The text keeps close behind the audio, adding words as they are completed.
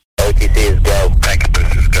ATC is go. Packet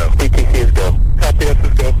boost is go. CTC is go. Copy,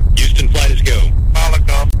 is go. Houston flight is go. Pilot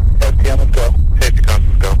go. STM is go. Safety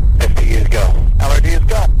comms is go. STE is go. LRD is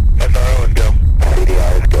go. SRO is go.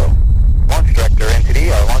 CDR is go. Launch director,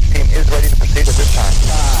 NTD, our launch team is ready to proceed at this time.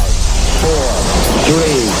 5, 4, 3,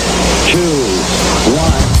 2, 1.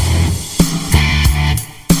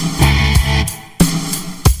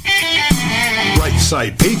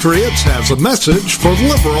 Right-Side Patriots has a message for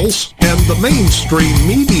liberals and the mainstream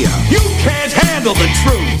media. You can't handle the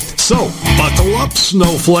truth! So, buckle up,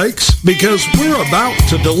 snowflakes, because we're about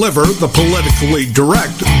to deliver the politically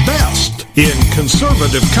direct best in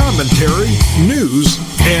conservative commentary, news,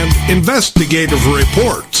 and investigative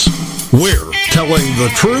reports. We're telling the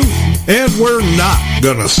truth, and we're not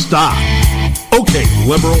gonna stop. Okay,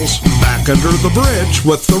 liberals, back under the bridge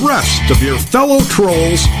with the rest of your fellow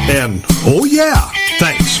trolls, and oh yeah,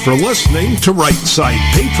 thanks for listening to Right Side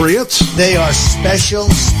Patriots. They are special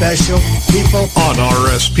people On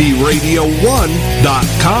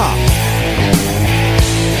RSPRadio1.com.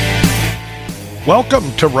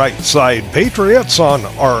 Welcome to Right Side Patriots on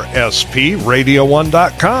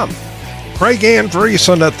RSPRadio1.com. Craig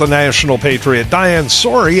Andresen at the National Patriot, Diane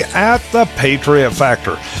Sori at the Patriot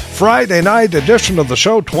Factor. Friday night edition of the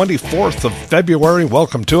show, 24th of February.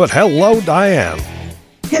 Welcome to it. Hello, Diane.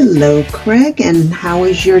 Hello, Craig, and how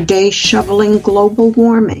is your day shoveling global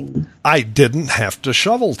warming? I didn't have to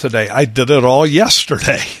shovel today. I did it all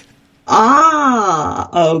yesterday.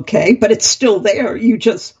 Okay, but it's still there. You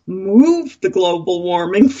just moved the global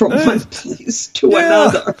warming from one place to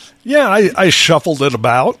another. Yeah, I shuffled it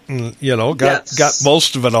about and, got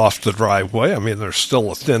most of it off the driveway. I mean, there's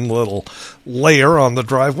still a thin little layer on the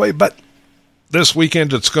driveway, but this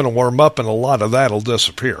weekend it's going to warm up and a lot of that will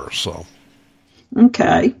disappear. So,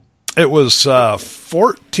 okay. It was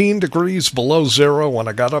 14 degrees below zero when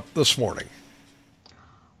I got up this morning.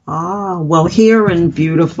 Well, here in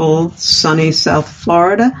beautiful, sunny South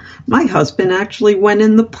Florida, my husband actually went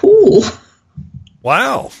in the pool.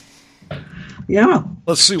 Wow. Yeah.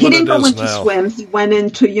 Let's see what it is now. He didn't go in to swim. He went in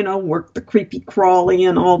to, work the creepy crawly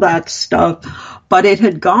and all that stuff. But it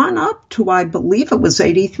had gone up to, I believe it was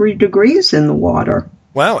 83 degrees in the water.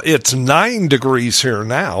 Wow, it's 9 degrees here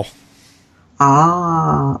now.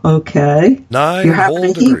 Okay. 9 You're having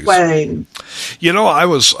a heat wave. I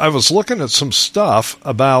was looking at some stuff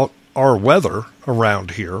about our weather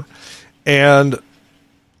around here, and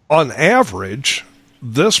on average,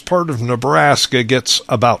 this part of Nebraska gets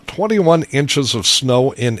about 21 inches of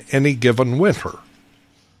snow in any given winter.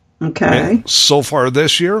 Okay. And so far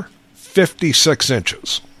this year, 56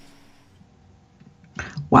 inches.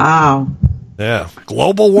 Wow. Yeah.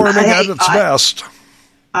 Global warming at its best.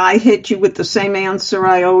 I hit you with the same answer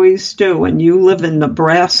I always do. And you live in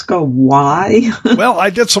Nebraska. Why? Well, I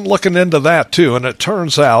did some looking into that, too. And it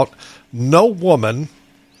turns out no woman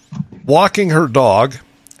walking her dog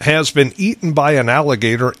has been eaten by an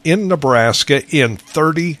alligator in Nebraska in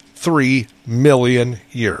 33 million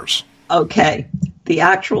years. Okay. The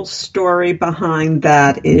actual story behind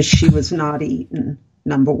that is she was not eaten,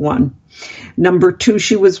 number one. Number two,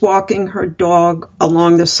 she was walking her dog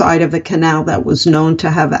along the side of a canal that was known to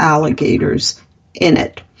have alligators in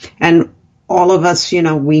it. And all of us,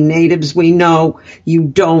 we natives, we know you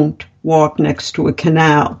don't walk next to a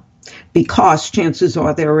canal because chances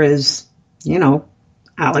are there is,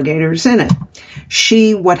 alligators in it.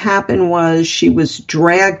 What happened was she was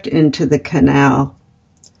dragged into the canal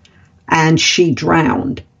and she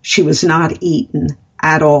drowned. She was not eaten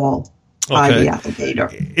at all. By the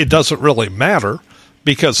alligator. It doesn't really matter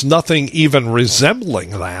because nothing even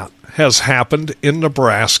resembling that has happened in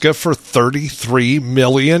Nebraska for 33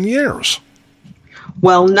 million years.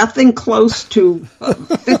 Well, nothing close to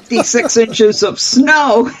 56 inches of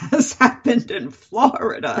snow has happened in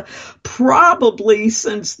Florida, probably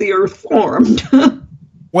since the earth formed.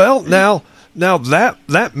 Well, now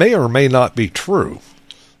that may or may not be true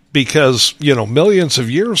because, millions of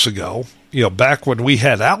years ago, back when we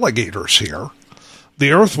had alligators here,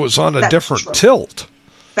 the earth was on a different tilt.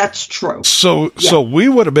 That's true. So we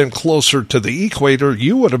would have been closer to the equator.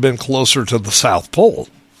 You would have been closer to the South Pole.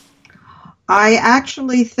 I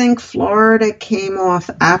actually think Florida came off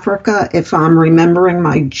Africa, if I'm remembering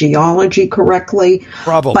my geology correctly.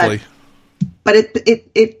 Probably. But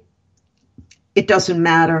it doesn't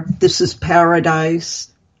matter. This is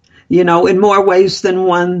paradise. In more ways than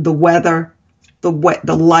one, the weather, the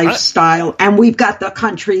lifestyle, and we've got the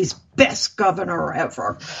country's best governor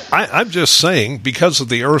ever. I'm just saying, because of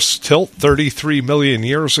the Earth's tilt 33 million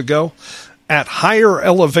years ago, at higher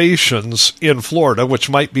elevations in Florida, which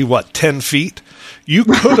might be, 10 feet, you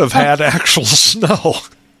could have had actual snow.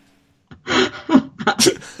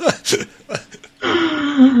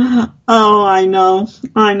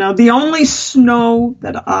 I know. The only snow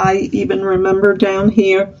that I even remember down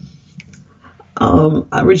here,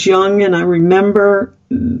 I was young, and I remember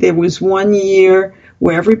there was one year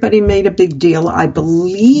where everybody made a big deal. I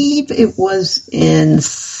believe it was in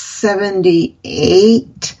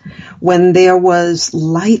 78 when there was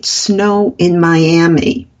light snow in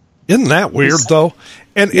Miami. Isn't that weird, though?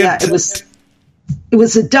 And yeah, it was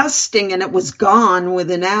a dusting, and it was gone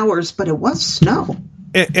within hours, but it was snow.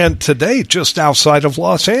 And today, just outside of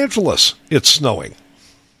Los Angeles, it's snowing.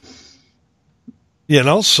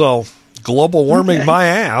 So global warming my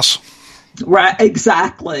ass. Right,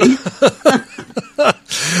 exactly.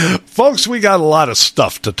 Folks, we got a lot of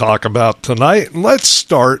stuff to talk about tonight. Let's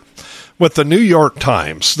start with the New York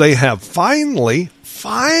Times. They have finally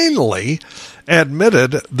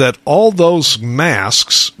admitted that all those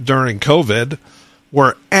masks during COVID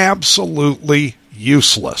were absolutely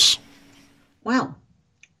useless. Well,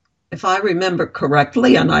 if I remember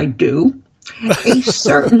correctly, and I do, a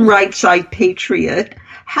certain right-side patriot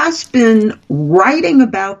has been writing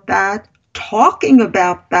about that, talking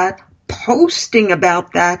about that, posting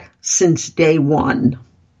about that since day one.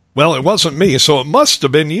 Well, it wasn't me, so it must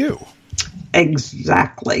have been you.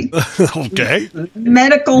 Exactly. Okay.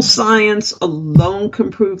 Medical science alone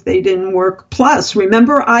can prove they didn't work. Plus,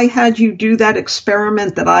 remember I had you do that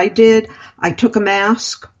experiment that I did? I took a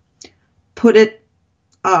mask, put it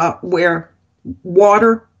where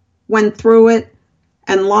water went through it,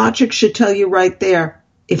 and logic should tell you right there,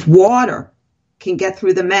 if water can get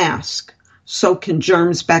through the mask, so can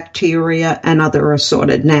germs, bacteria, and other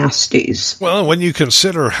assorted nasties. Well, when you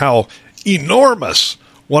consider how enormous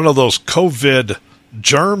one of those COVID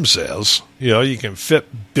germs is, you can fit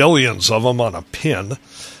billions of them on a pin.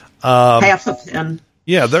 Half a pin.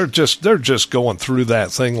 Yeah, they're just going through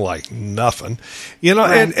that thing like nothing.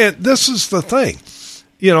 Right. And this is the thing.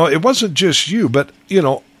 It wasn't just you, but,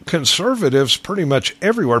 conservatives pretty much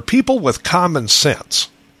everywhere, people with common sense,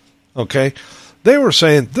 okay, they were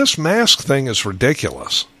saying this mask thing is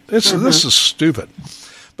ridiculous. This is stupid.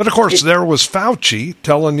 But, of course, there was Fauci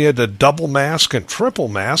telling you to double mask and triple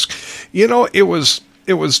mask. It was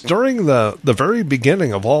during the very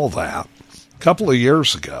beginning of all that, a couple of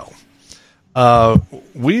years ago.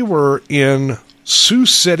 We were in Sioux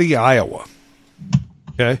City, Iowa,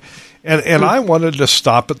 okay? And I wanted to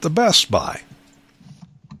stop at the Best Buy.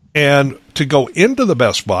 And to go into the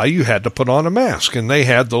Best Buy, you had to put on a mask. And they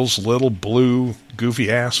had those little blue,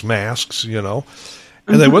 goofy-ass masks, and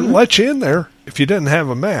they wouldn't let you in there if you didn't have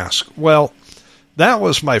a mask. Well, that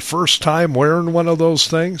was my first time wearing one of those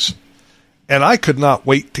things, and I could not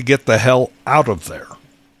wait to get the hell out of there.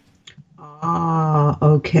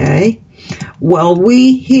 Okay. Well,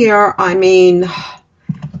 we here,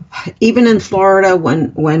 even in Florida,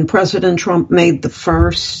 when President Trump made the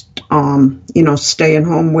first,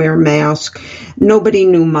 stay-at-home, wear mask, nobody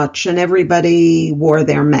knew much, and everybody wore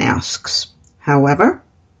their masks. However,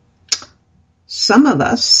 some of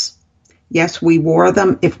us, yes, we wore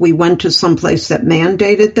them if we went to some place that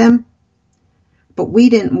mandated them, but we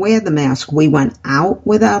didn't wear the mask. We went out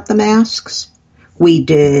without the masks. We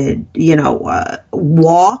did,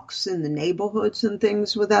 walks in the neighborhoods and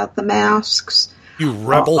things without the masks. You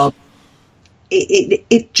rebel.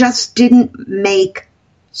 It just didn't make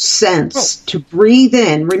sense to breathe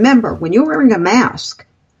in. Remember, when you're wearing a mask,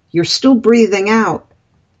 you're still breathing out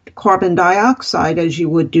carbon dioxide as you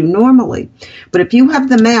would do normally. But if you have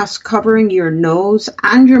the mask covering your nose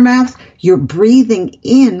and your mouth, you're breathing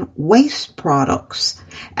in waste products.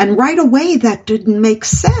 And right away, that didn't make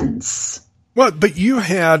sense. Well, but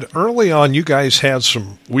early on, you guys had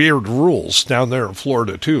some weird rules down there in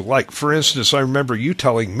Florida, too. Like, for instance, I remember you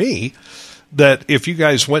telling me that if you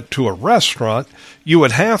guys went to a restaurant, you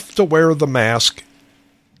would have to wear the mask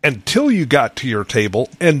until you got to your table,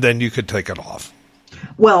 and then you could take it off.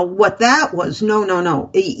 Well, what that was, no.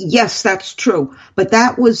 Yes, that's true. But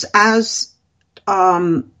that was as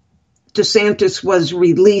DeSantis was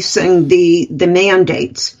releasing the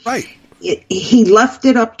mandates. Right. He left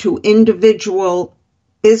it up to individual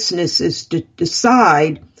businesses to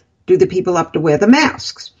decide, do the people have to wear the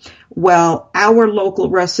masks? Well, our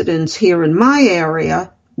local residents here in my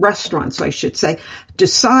area, restaurants, I should say,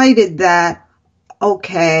 decided that,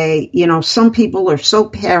 okay, some people are so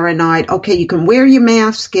paranoid. Okay, you can wear your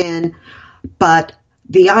mask in, but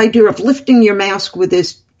the idea of lifting your mask with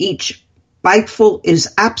each biteful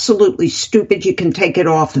is absolutely stupid. You can take it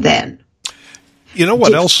off then. You know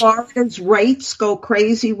what else? Did Florida's rates go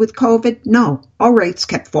crazy with COVID? No, our rates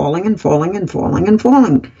kept falling and falling and falling and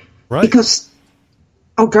falling. Right. Because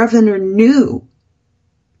our governor knew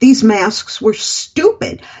these masks were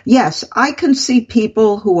stupid. Yes, I can see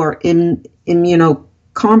people who are immunocompromised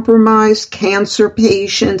compromised, cancer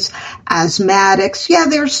patients, asthmatics. Yeah,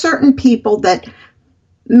 there are certain people that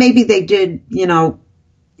maybe they did,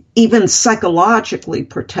 even psychologically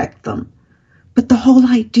protect them. But the whole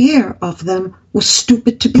idea of them was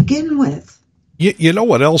stupid to begin with. You know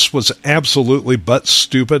what else was absolutely but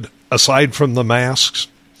stupid, aside from the masks?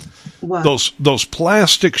 What? Those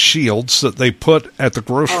plastic shields that they put at the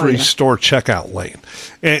grocery store checkout lane.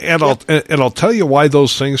 And I'll tell you why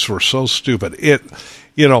those things were so stupid. The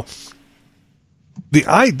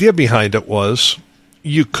idea behind it was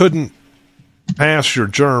you couldn't pass your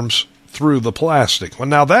germs through the plastic. Well,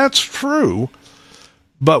 now that's true,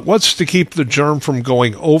 but what's to keep the germ from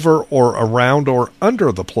going over or around or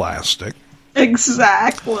under the plastic?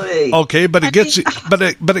 Exactly. Okay, but it gets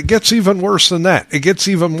even worse than that. It gets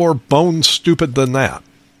even more bone stupid than that.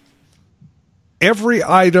 Every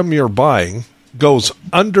item you're buying goes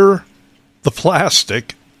under the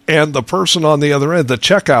plastic, and the person on the other end, the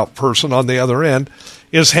checkout person on the other end,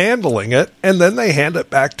 is handling it, and then they hand it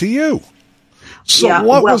back to you. So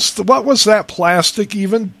what was that plastic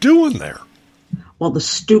even doing there? Well, the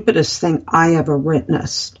stupidest thing I ever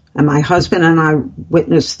witnessed, and my husband and I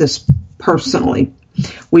witnessed this personally.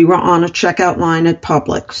 We were on a checkout line at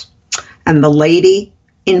Publix, and the lady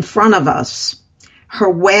in front of us, her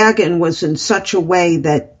wagon was in such a way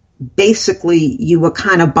that basically you were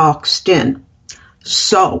kind of boxed in.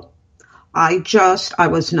 So I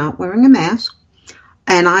was not wearing a mask,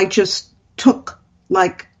 and I just took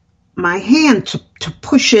my hand to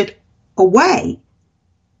push it away.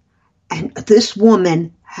 And this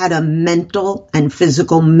woman had a mental and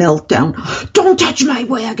physical meltdown. Don't touch my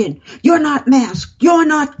wagon. You're not masked. You're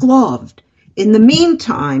not gloved. In the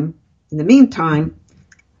meantime, the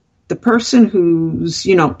person who's,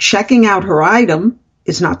 checking out her item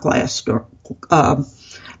is not masked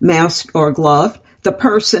or gloved. The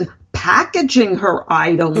person packaging her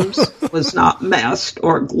items was not masked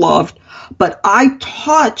or gloved. But I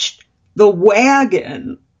touched the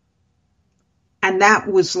wagon, and that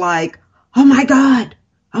was like, oh my God,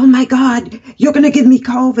 you're going to give me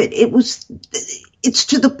COVID. It's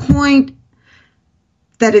to the point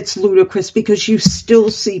that it's ludicrous, because you still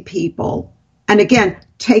see people, and again,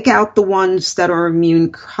 take out the ones that are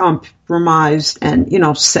immune compromised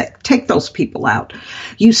and, sick. Take those people out.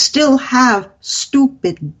 You still have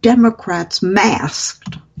stupid Democrats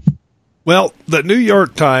masked. Well, the New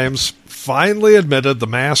York Times finally admitted the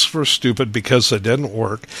masks were stupid because they didn't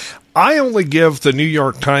work. I only give the New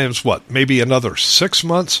York Times, maybe another 6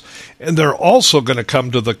 months, and they're also going to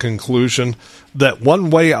come to the conclusion that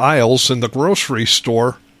one-way aisles in the grocery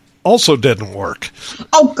store also didn't work.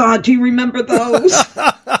 Oh, God, do you remember those?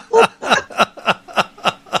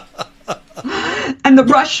 And the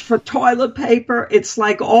rush for toilet paper, it's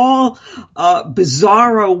like all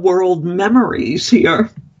bizarro world memories here.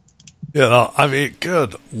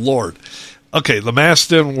 Good Lord. Okay, the masks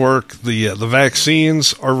didn't work. The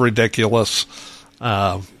vaccines are ridiculous.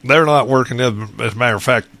 They're not working. As a matter of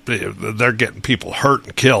fact, they're getting people hurt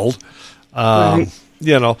and killed. Right.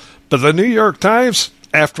 But the New York Times,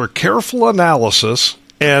 after careful analysis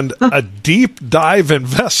and a deep dive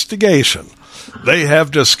investigation, they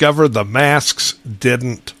have discovered the masks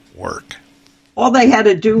didn't work. All they had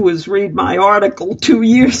to do was read my article 2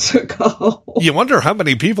 years ago. You wonder how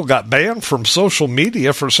many people got banned from social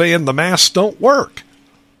media for saying the masks don't work.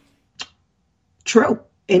 True.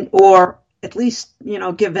 Or at least,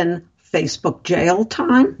 given Facebook jail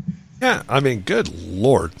time. Yeah, good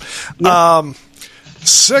Lord. Yep.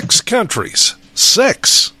 6 countries,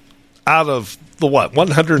 6 out of the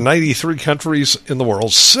 193 countries in the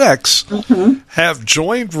world, 6 have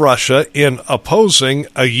joined Russia in opposing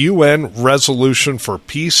a UN resolution for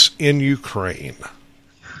peace in Ukraine.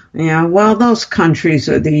 Yeah, well, those countries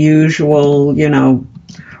are the usual,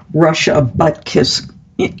 Russia butt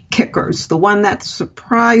kickers. The one that's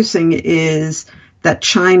surprising is that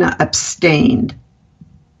China abstained.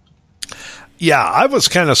 Yeah, I was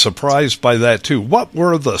kind of surprised by that, too. What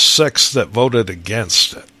were the 6 that voted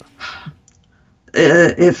against it?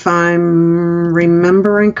 If I'm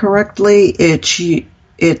remembering correctly, it's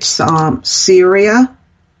Syria,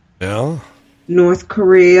 North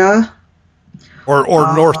Korea,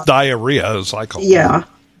 or North Diarrhea, as I call it. Yeah,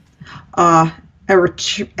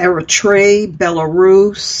 Eritrea,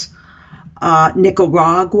 Belarus,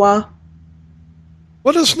 Nicaragua.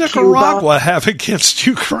 What does Nicaragua have against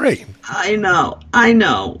Ukraine? I know.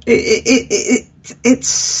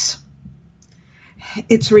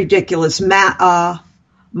 It's ridiculous.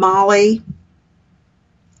 Mali.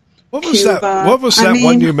 What was Cuba. that? What was that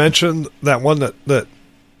one you mentioned? That one that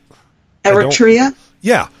Eritrea?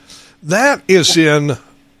 Yeah. That is in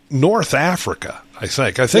North Africa, I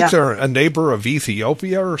think. I think they're a neighbor of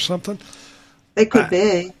Ethiopia or something. They could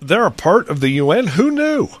be. They're a part of the UN. Who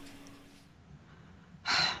knew?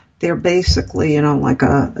 They're basically, like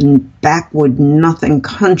a backwood nothing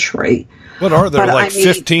country. What are there,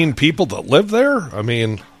 15 people that live there? I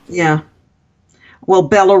mean... Yeah. Well,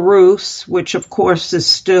 Belarus, which of course is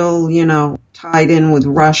still, tied in with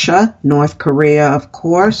Russia, North Korea, of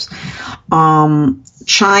course,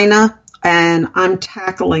 China, and I'm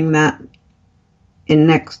tackling that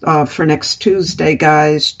for next Tuesday,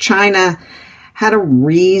 guys. China had a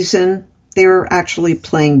reason. They're actually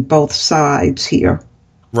playing both sides here.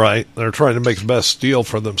 Right. They're trying to make the best deal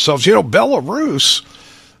for themselves. Belarus,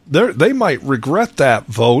 they might regret that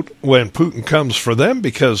vote when Putin comes for them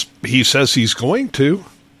because he says he's going to.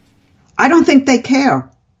 I don't think they care.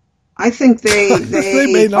 I think they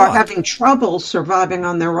may not. are having trouble surviving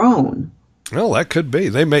on their own. Well, that could be.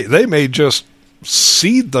 They may just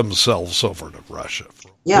cede themselves over to Russia.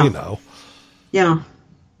 Yeah. Yeah.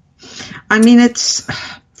 I mean, it's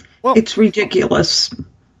ridiculous.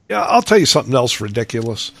 Yeah, I'll tell you something else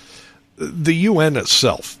ridiculous. The UN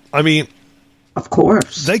itself. I mean, of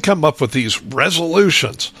course, they come up with these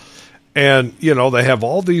resolutions, and they have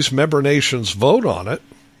all these member nations vote on it.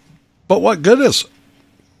 But what good is it?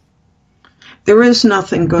 There is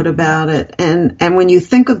nothing good about it. And when you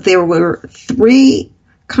think of, there were 3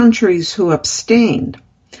 countries who abstained.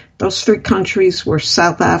 Those 3 countries were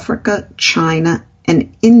South Africa, China,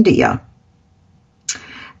 and India.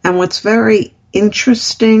 And what's very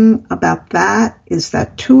interesting about that is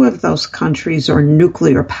that 2 of those countries are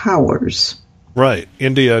nuclear powers. Right,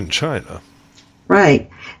 India and China. Right,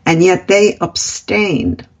 and yet they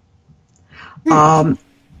abstained.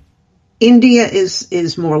 India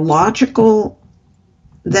is more logical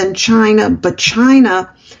than China, but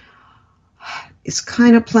China is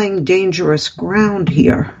kind of playing dangerous ground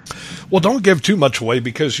here. Well, don't give too much away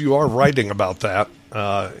because you are writing about that,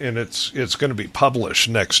 and it's going to be published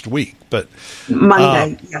next week. But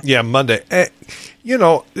Monday, Monday.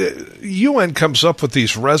 UN comes up with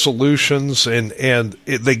these resolutions, and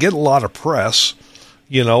they get a lot of press.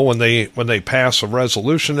 When they pass a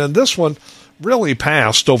resolution, and this one really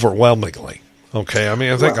passed overwhelmingly. Okay, I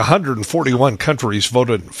mean, I think 141 countries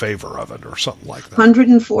voted in favor of it or something like that.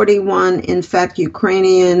 141. In fact,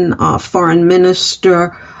 Ukrainian Foreign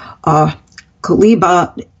Minister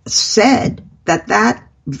Kuleba said that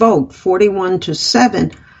vote,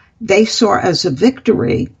 41-7, they saw as a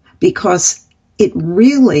victory because it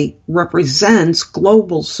really represents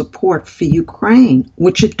global support for Ukraine,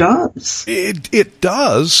 which it does. It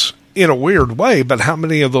does in a weird way, but how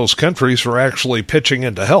many of those countries are actually pitching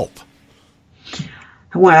in to help?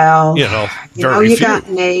 Well, you few. Got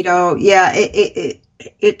NATO. Yeah,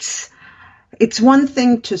 it's one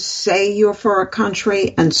thing to say you're for a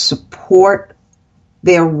country and support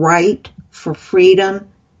their right for freedom,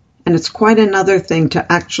 and it's quite another thing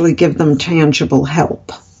to actually give them tangible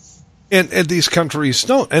help. And these countries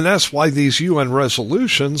don't, and that's why these UN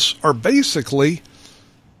resolutions are basically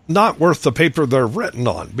not worth the paper they're written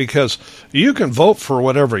on, because you can vote for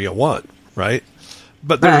whatever you want, right?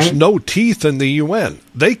 But there's no teeth in the UN.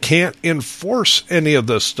 They can't enforce any of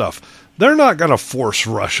this stuff. They're not going to force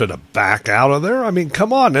Russia to back out of there. I mean,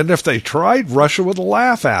 come on. And if they tried, Russia would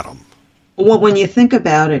laugh at them. Well, when you think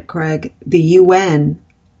about it, Craig, the UN,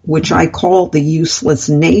 which I call the useless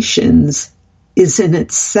nations, is in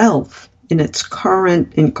itself, in its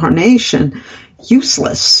current incarnation,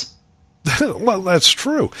 useless. Well, that's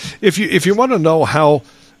true. If you want to know how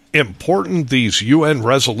important these UN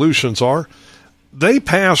resolutions are, they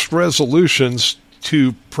passed resolutions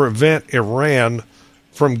to prevent Iran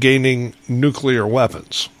from gaining nuclear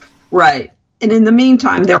weapons. Right. And in the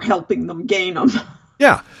meantime, they're helping them gain them.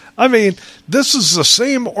 Yeah. I mean, this is the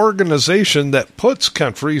same organization that puts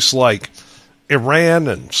countries like Iran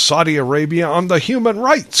and Saudi Arabia on the Human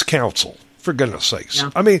Rights Council, for goodness sakes.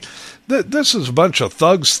 Yeah. I mean, this is a bunch of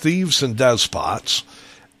thugs, thieves, and despots.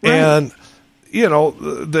 Right. And,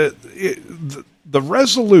 the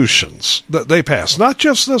resolutions that they pass, not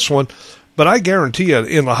just this one, but I guarantee you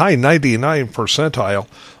in the high 99 percentile,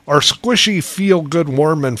 are squishy, feel-good,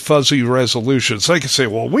 warm, and fuzzy resolutions. They can say,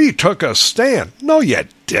 well, we took a stand. No, you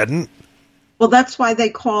didn't. Well, that's why they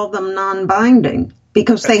call them non-binding,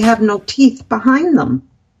 because they have no teeth behind them.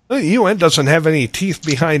 The UN doesn't have any teeth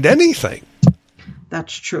behind anything.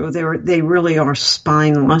 That's true. They really are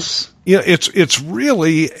spineless. Yeah, it's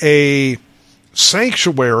really a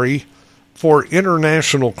sanctuary for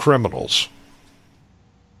international criminals.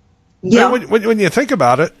 Yeah. When you think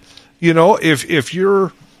about it, if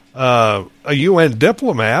you're a UN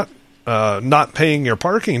diplomat not paying your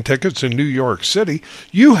parking tickets in New York City,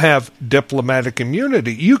 you have diplomatic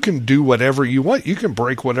immunity. You can do whatever you want. You can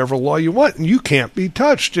break whatever law you want, and you can't be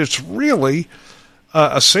touched. It's really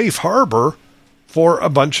a safe harbor for a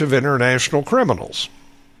bunch of international criminals.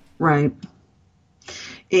 Right.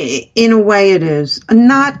 In a way, it is.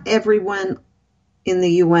 Not everyone in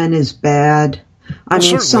the UN is bad. I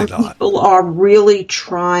mean, some people are really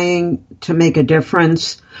trying to make a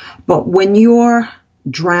difference, but when you're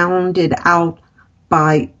drowned out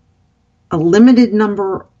by a limited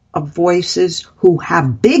number of voices who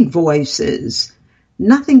have big voices,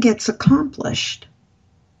 nothing gets accomplished.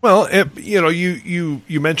 Well, you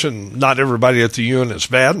mentioned not everybody at the UN is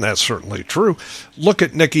bad, and that's certainly true. Look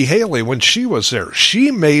at Nikki Haley when she was there. She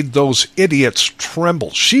made those idiots tremble.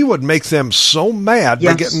 She would make them so mad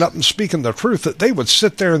by getting up and speaking the truth that they would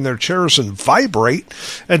sit there in their chairs and vibrate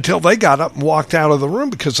until they got up and walked out of the room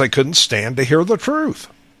because they couldn't stand to hear the truth.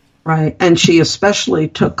 Right, and she especially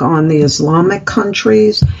took on the Islamic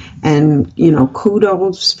countries, and,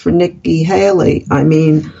 kudos for Nikki Haley. I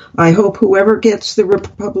mean, I hope whoever gets the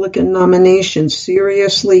Republican nomination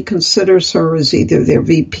seriously considers her as either their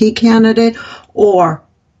VP candidate or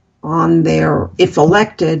on their, if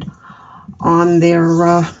elected, on their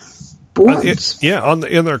boards.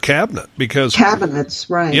 In their cabinet, because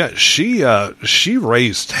cabinets, right? Yeah, she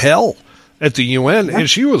raised hell at the UN, and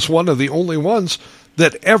she was one of the only ones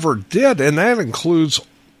that ever did, and that includes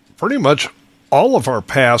pretty much all of our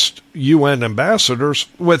past UN ambassadors,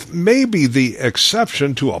 with maybe the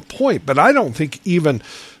exception to a point, but I don't think even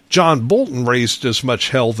John Bolton raised as much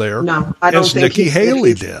hell there as Nikki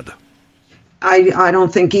Haley did. I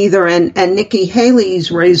don't think either, and Nikki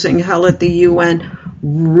Haley's raising hell at the UN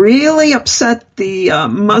really upset the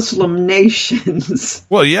Muslim nations.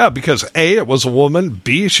 Well, yeah, because A, it was a woman,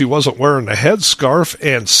 B, she wasn't wearing a headscarf,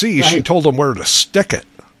 and C, she told them where to stick it.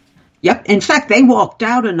 Yep. In fact, they walked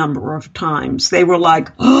out a number of times. They were like,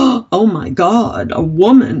 oh my God, a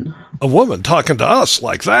woman. A woman talking to us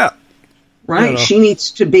like that. Right. She needs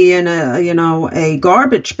to be in a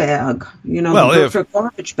garbage bag,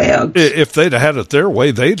 garbage bags. If they'd have had it their way,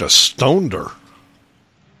 they'd have stoned her.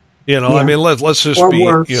 I mean, let's just or be,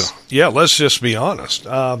 worse. Let's just be honest.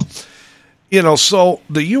 So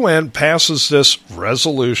the UN passes this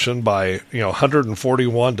resolution by,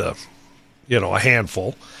 141 to, a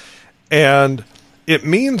handful. And it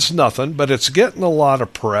means nothing, but it's getting a lot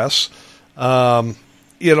of press. And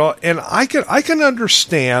I can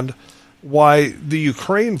understand why the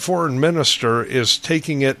Ukraine foreign minister is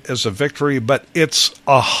taking it as a victory, but it's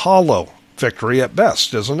a hollow victory at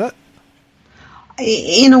best, isn't it?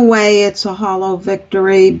 In a way, it's a hollow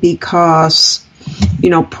victory because,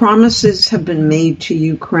 promises have been made to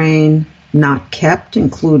Ukraine, not kept,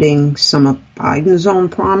 including some of Biden's own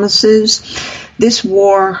promises. This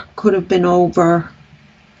war could have been over,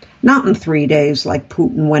 not in 3 days, like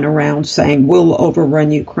Putin went around saying, we'll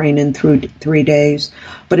overrun Ukraine in 3 days.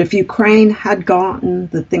 But if Ukraine had gotten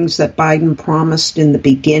the things that Biden promised in the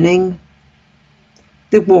beginning,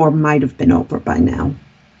 the war might have been over by now.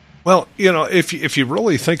 Well, if you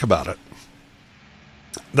really think about it,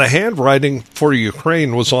 the handwriting for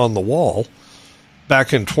Ukraine was on the wall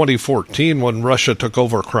back in 2014 when Russia took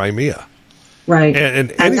over Crimea. Right.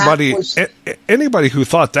 And anybody who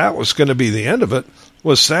thought that was going to be the end of it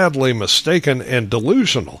was sadly mistaken and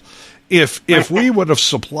delusional. If we would have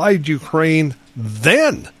supplied Ukraine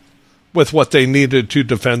then with what they needed to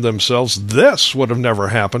defend themselves, this would have never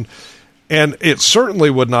happened. And it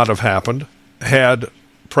certainly would not have happened had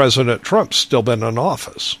President Trump still been in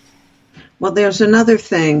office. Well, there's another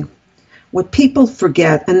thing. What people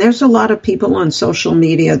forget, and there's a lot of people on social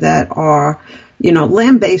media that are,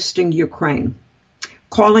 lambasting Ukraine,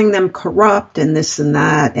 calling them corrupt and this and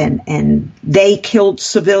that, and they killed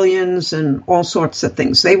civilians and all sorts of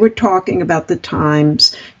things. They were talking about the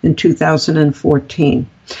times in 2014.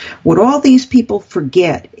 What all these people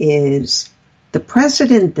forget is the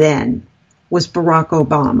president then was Barack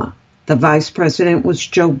Obama. The vice president was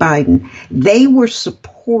Joe Biden. They were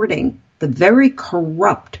supporting the very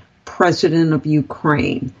corrupt president of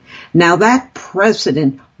Ukraine. Now, that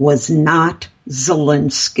president was not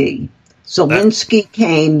Zelensky. Zelensky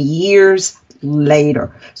came years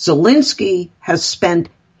later. Zelensky has spent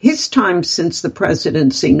his time since the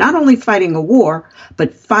presidency not only fighting a war,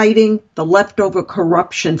 but fighting the leftover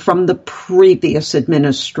corruption from the previous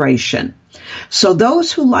administration. So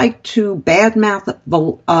those who like to badmouth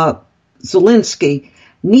Zelensky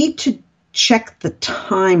need to check the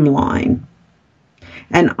timeline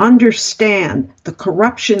and understand the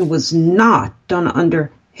corruption was not done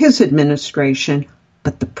under his administration,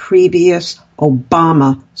 but the previous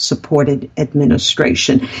Obama-supported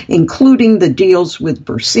administration, including the deals with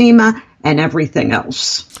Burisma and everything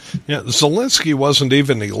else. Yeah, Zelensky wasn't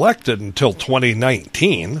even elected until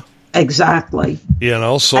 2019. Exactly.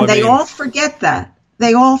 So and they all forget that.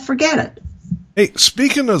 They all forget it. Hey,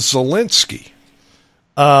 speaking of Zelensky,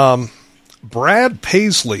 Brad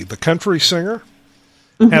Paisley, the country singer,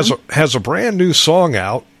 has a brand new song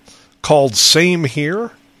out called Same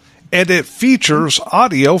Here, and it features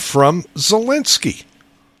audio from Zelensky.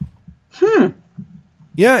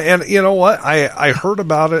 Yeah, and you know what? I heard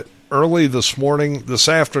about it early this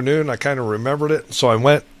afternoon. I kind of remembered it, so I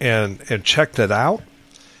went and checked it out.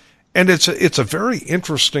 And it's a very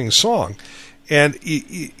interesting song. And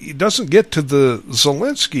he doesn't get to the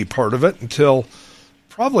Zelensky part of it until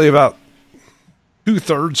probably about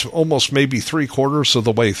 2/3, almost maybe 3/4 of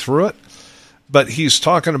the way through it. But he's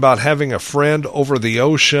talking about having a friend over the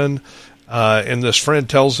ocean, and this friend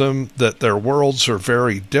tells him that their worlds are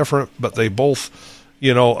very different, but they both,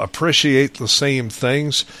 appreciate the same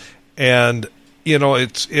things. And,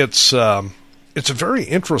 it's a very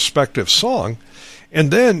introspective song. And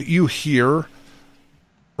then you hear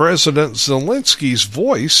President Zelensky's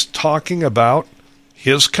voice talking about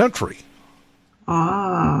his country.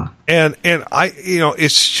 And I,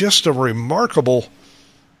 it's just a remarkable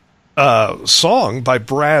song by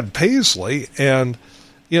Brad Paisley. And,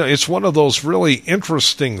 it's one of those really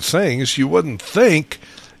interesting things. You wouldn't think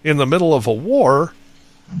in the middle of a war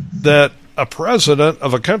that a president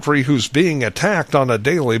of a country who's being attacked on a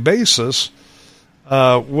daily basis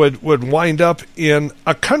would wind up in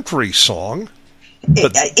a country song.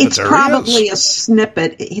 It's probably a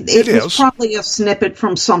snippet. It was probably a snippet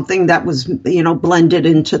from something that was, blended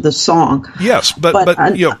into the song. Yes, but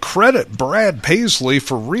credit Brad Paisley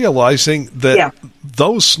for realizing that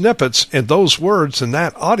those snippets and those words and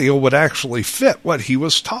that audio would actually fit what he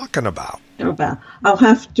was talking about. I'll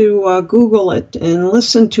have to Google it and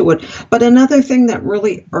listen to it. But another thing that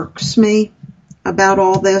really irks me about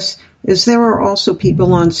all this is there are also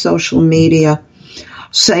people on social media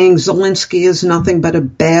saying Zelensky is nothing but a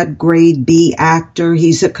bad grade B actor.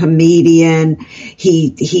 He's a comedian.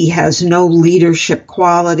 He has no leadership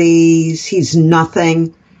qualities. He's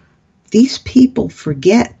nothing. These people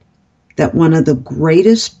forget that one of the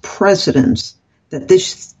greatest presidents that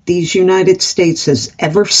these United States has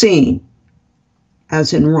ever seen,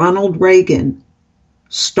 as in Ronald Reagan,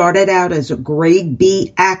 started out as a grade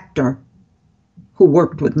B actor who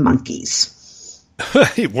worked with monkeys.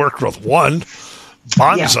 He worked with one.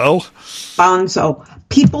 Bonzo. Bonzo.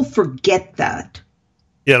 People forget that.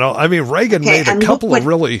 Reagan made a couple of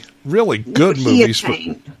really, really good movies.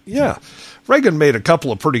 Reagan made a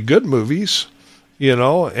couple of pretty good movies,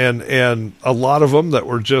 and a lot of them that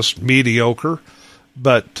were just mediocre.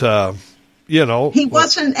 But, he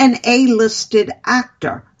wasn't an A-listed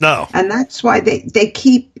actor. No. And that's why they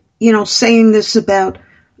keep, saying this about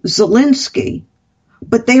Zelensky.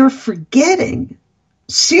 But they are forgetting,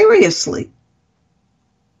 seriously,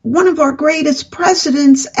 one of our greatest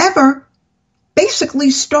presidents ever basically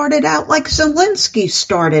started out like Zelensky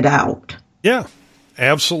started out. Yeah,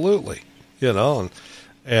 absolutely. We had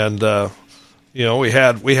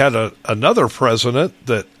another president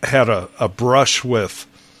that had a brush with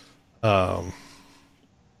the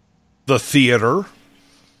theater,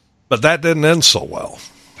 but that didn't end so well.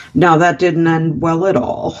 No, that didn't end well at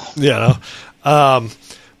all.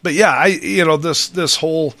 But yeah, this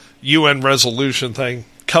whole UN resolution thing.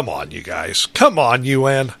 Come on, you guys. Come on,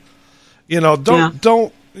 UN.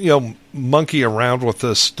 Don't monkey around with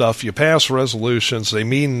this stuff. You pass resolutions, they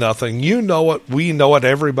mean nothing. You know it, we know it,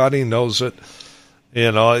 everybody knows it.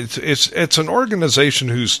 It's an organization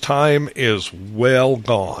whose time is well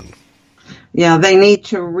gone. Yeah, they need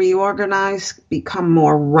to reorganize, become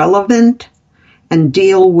more relevant, and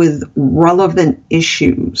deal with relevant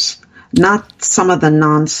issues, not some of the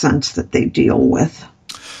nonsense that they deal with.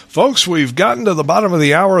 Folks, we've gotten to the bottom of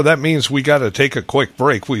the hour. That means we got to take a quick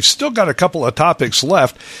break. We've still got a couple of topics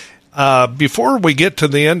left. Before we get to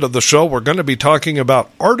the end of the show, we're going to be talking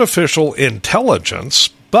about artificial intelligence.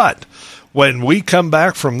 But when we come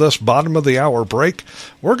back from this bottom of the hour break,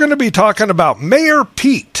 we're going to be talking about Mayor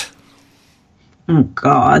Pete. Oh,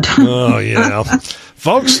 God. Oh, yeah.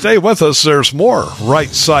 Folks, stay with us. There's more Right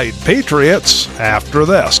Side Patriots after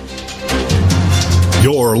this.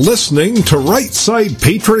 You're listening to Right Side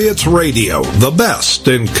Patriots Radio, the best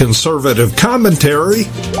in conservative commentary,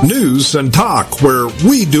 news, and talk, where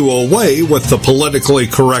we do away with the politically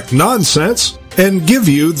correct nonsense and give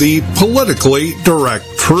you the politically direct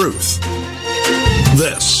truth.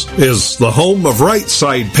 This is the home of Right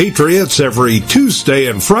Side Patriots every Tuesday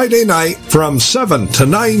and Friday night from 7 to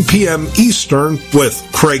 9 p.m. Eastern with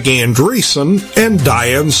Craig Andresen and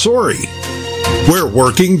Diane Sori. We're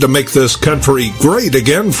working to make this country great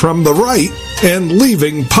again from the right and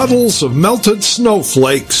leaving puddles of melted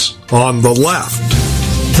snowflakes on the left.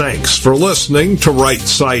 Thanks for listening to Right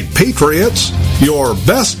Side Patriots, your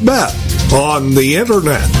best bet on the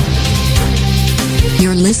Internet.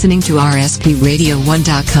 You're listening to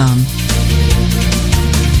rspradio1.com.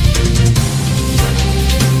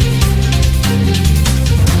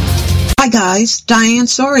 Hi guys, Diane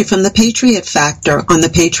Sori from The Patriot Factor on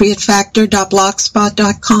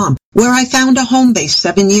thepatriotfactor.blogspot.com, where I found a home base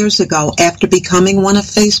 7 years ago after becoming one of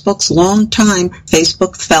Facebook's longtime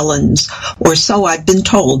Facebook felons, or so I've been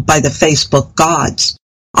told by the Facebook gods.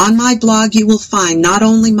 On my blog, you will find not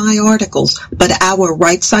only my articles, but our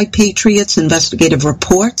Right Side Patriots investigative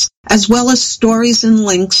reports, as well as stories and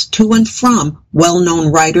links to and from well-known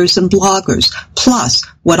writers and bloggers, plus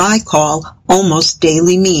what I call almost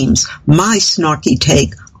daily memes, my snarky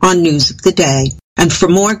take on news of the day. And for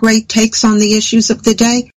more great takes on the issues of the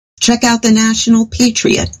day, check out The National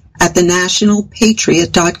Patriot at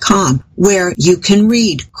thenationalpatriot.com, where you can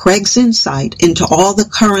read Craig's insight into all the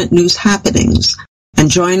current news happenings. And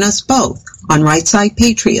join us both on Right Side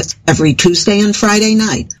Patriots every Tuesday and Friday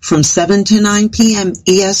night from 7 to 9 p.m.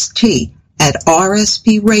 EST at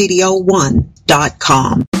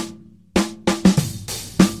rspradio1.com.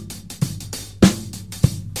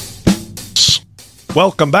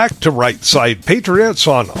 Welcome back to Right Side Patriots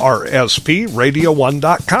on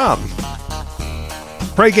rspradio1.com.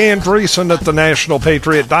 Craig Andresen at the National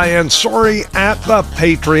Patriot, Diane Sori at the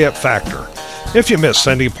Patriot Factor. If you missed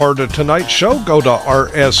any part of tonight's show, go to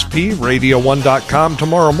rspradio1.com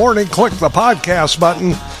tomorrow morning, click the podcast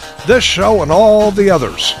button. This show and all the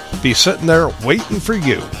others be sitting there waiting for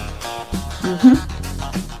you.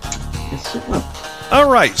 Yes, it will. All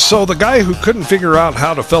right, so the guy who couldn't figure out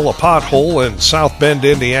how to fill a pothole in South Bend,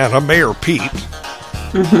 Indiana, Mayor Pete,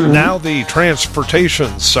 now the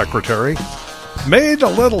Transportation Secretary, made a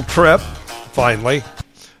little trip, finally,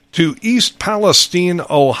 to East Palestine,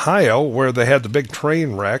 Ohio, where they had the big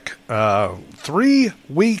train wreck 3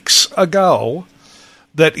 weeks ago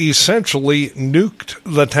that essentially nuked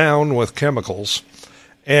the town with chemicals.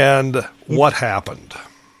 And what happened?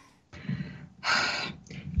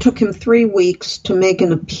 Took him 3 weeks to make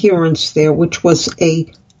an appearance there, which was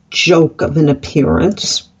a joke of an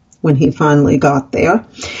appearance when he finally got there.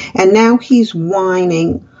 And now he's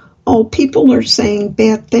whining, oh, people are saying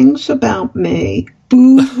bad things about me.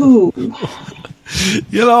 Boo-hoo.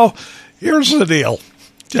 You know, here's the deal,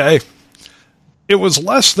 okay? It was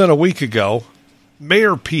less than a week ago,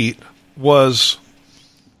 Mayor Pete was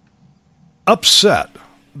upset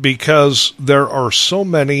because there are so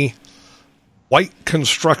many white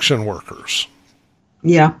construction workers.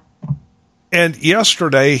 Yeah. And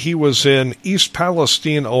yesterday he was in East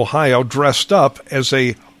Palestine, Ohio, dressed up as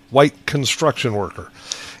a white construction worker.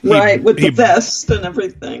 Right, with the vest and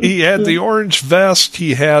everything. He had the orange vest.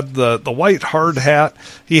 He had the white hard hat.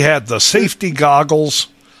 He had the safety goggles,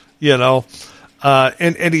 you know.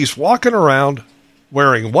 And he's walking around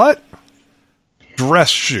wearing what? Dress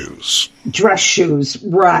shoes. Dress shoes,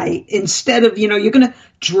 right. Instead of, you're going to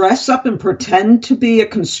dress up and pretend to be a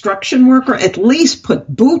construction worker, at least put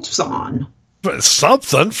boots on.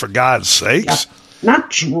 Something, for God's sakes. Yeah, not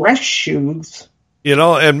dress shoes. You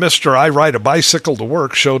know, and Mr. I Ride a Bicycle to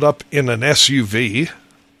Work showed up in an SUV.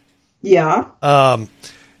 Yeah.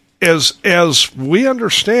 As we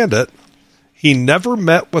understand it, he never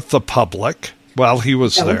met with the public while he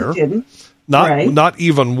was there. He didn't. Not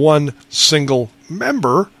even one single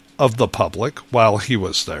member of the public while he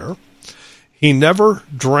was there. He never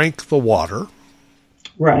drank the water.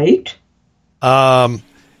 Right.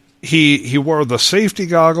 He wore the safety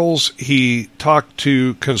goggles. He talked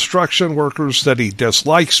to construction workers that he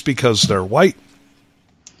dislikes because they're white.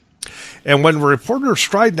 And when reporters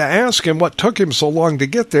tried to ask him what took him so long to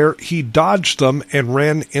get there, he dodged them and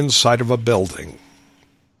ran inside of a building.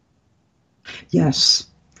 Yes.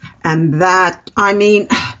 And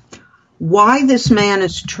why this man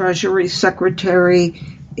is Treasury Secretary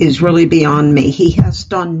is really beyond me. He has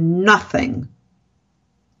done nothing,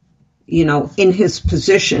 in his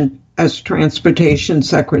position as Transportation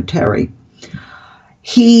Secretary.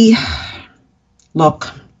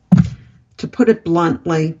 Look, to put it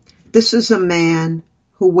bluntly, this is a man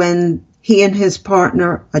who, when he and his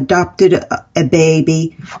partner adopted a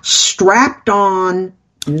baby, strapped on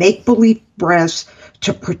make-believe breasts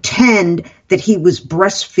to pretend that he was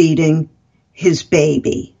breastfeeding his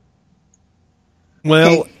baby.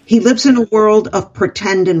 Well, He lives in a world of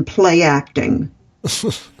pretend and play acting.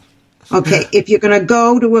 Okay, if you're going to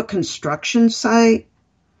go to a construction site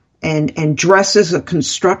and dress as a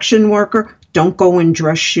construction worker, don't go in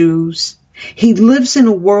dress shoes. He lives in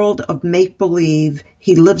a world of make-believe.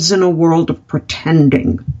 He lives in a world of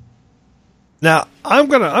pretending. Now, I'm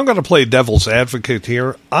gonna play devil's advocate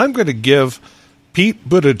here. I'm going to give Pete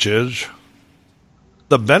Buttigieg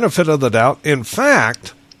the benefit of the doubt. In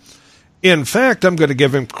fact, I'm going to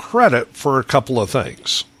give him credit for a couple of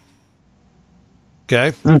things.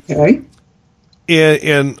 Okay. Okay.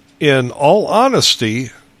 In all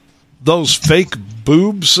honesty, those fake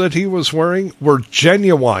boobs that he was wearing were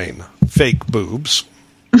genuine fake boobs.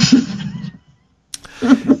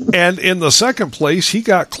 And in the second place, he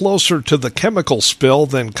got closer to the chemical spill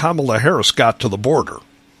than Kamala Harris got to the border.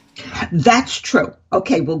 That's true.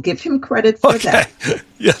 Okay, we'll give him credit for that.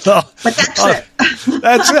 You know, but that's it.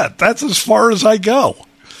 That's it. That's as far as I go.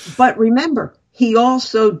 But remember, he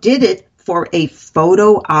also did it for a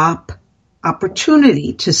photo op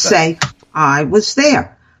opportunity to say, I was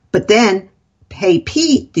there. But then, hey,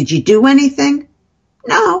 Pete, did you do anything?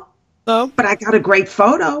 No. But I got a great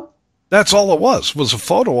photo. That's all it was a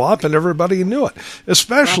photo op, and everybody knew it,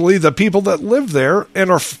 especially the people that live there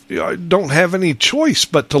and don't have any choice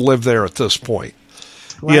but to live there at this point.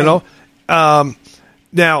 Right. You know?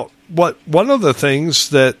 Now, one of the things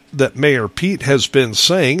that Mayor Pete has been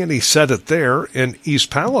saying, and he said it there in East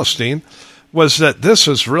Palestine, was that this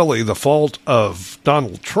is really the fault of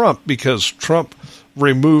Donald Trump because Trump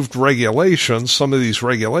removed regulations, some of these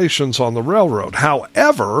regulations on the railroad.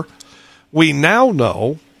 However, we now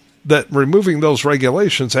know that removing those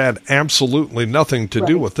regulations had absolutely nothing to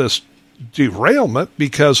do with this derailment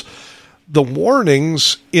because the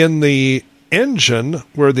warnings in the engine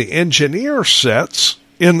where the engineer sits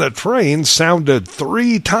in the train sounded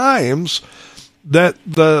 3 times that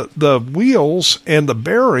the wheels and the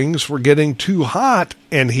bearings were getting too hot,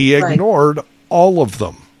 and he ignored all of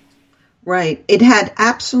them. Right. It had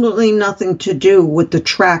absolutely nothing to do with the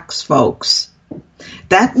tracks, folks.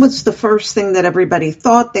 That was the first thing that everybody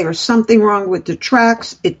thought. There was something wrong with the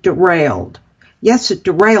tracks. It derailed. Yes, it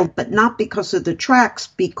derailed, but not because of the tracks,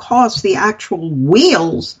 because the actual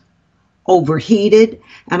wheels overheated,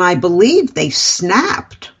 and I believe they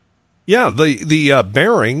snapped. Yeah, the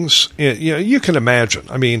bearings, you can imagine.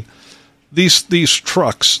 I mean, these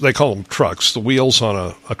trucks, they call them trucks, the wheels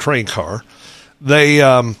on a train car, they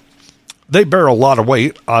bear a lot of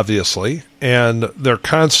weight, obviously, and they're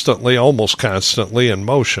almost constantly in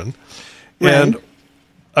motion. Right. And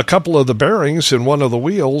a couple of the bearings in one of the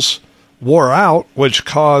wheels wore out, which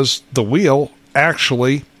caused the wheel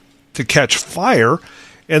actually to catch fire.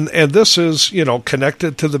 And this is,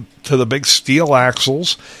 connected to the big steel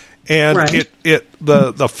axles. And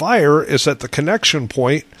the fire is at the connection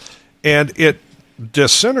point, and it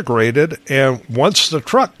disintegrated. And once the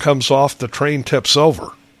truck comes off, the train tips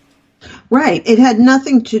over. Right. It had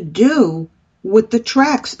nothing to do with the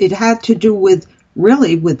tracks. It had to do with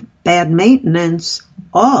bad maintenance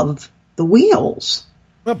of the wheels.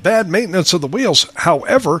 Well, bad maintenance of the wheels.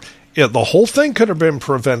 However, the whole thing could have been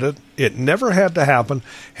prevented. It never had to happen.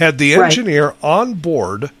 Had the engineer on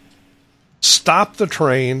board stop the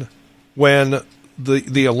train when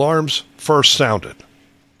the alarms first sounded.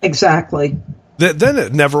 Exactly. Then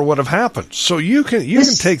it never would have happened. So you can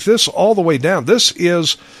take this all the way down. This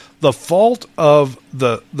is the fault of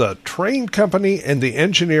the train company and the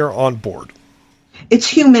engineer on board. It's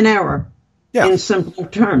human error. Yeah. In simple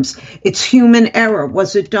terms. It's human error.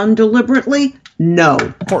 Was it done deliberately? No.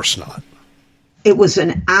 Of course not. It was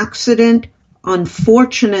an accident.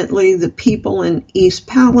 Unfortunately, the people in East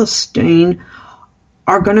Palestine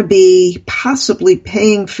are going to be possibly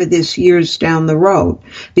paying for this years down the road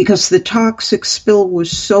because the toxic spill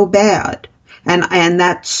was so bad. And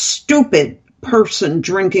that stupid person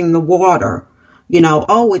drinking the water,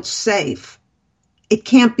 it's safe. It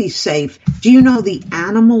can't be safe. Do you know the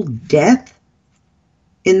animal death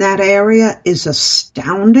in that area is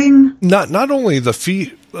astounding? Not only the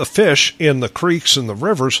fish in the creeks and the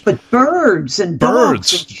rivers, but birds and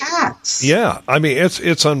dogs and cats. Yeah, I mean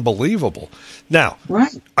it's unbelievable. Now,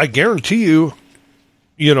 right. I guarantee you,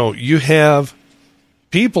 you have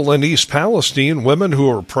people in East Palestine, women who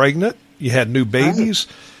are pregnant, you had new babies.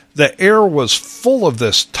 Right. The air was full of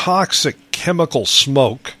this toxic chemical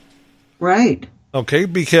smoke. Right. Okay,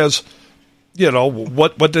 because,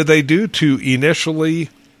 what did they do to initially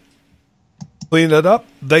clean it up?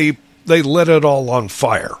 They lit it all on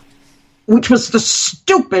fire. Which was the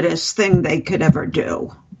stupidest thing they could ever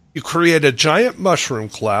do. You create a giant mushroom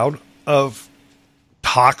cloud of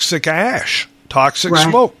toxic ash, toxic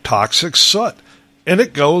smoke, toxic soot. and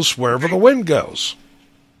it goes wherever the wind goes.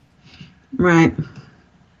 Right.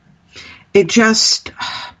 It just,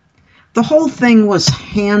 the whole thing was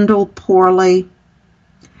handled poorly,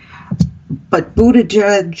 but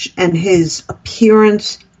Buttigieg and his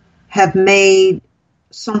appearance have made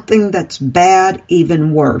something that's bad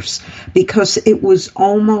even worse, because it was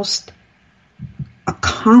almost a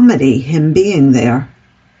comedy, him being there.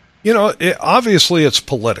 You know, obviously it's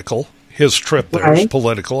political. His trip there is Right.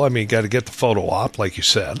 political. I mean, you got to get the photo op, like you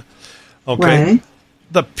said. Okay. Right.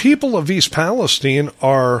 The people of East Palestine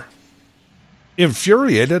are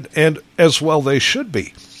infuriated, and as well they should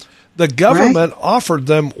be. The government offered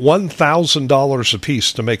them $1,000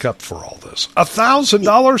 apiece to make up for all this.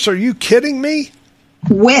 $1,000? Are you kidding me?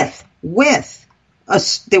 There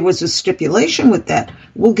was a stipulation with that.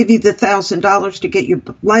 We'll give you the $1,000 to get your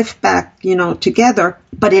life back, together,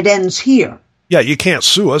 but it ends here. Yeah, you can't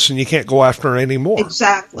sue us and you can't go after it anymore.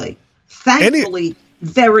 Exactly. Thankfully,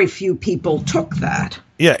 very few people took that.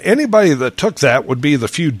 Yeah, anybody that took that would be the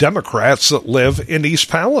few Democrats that live in East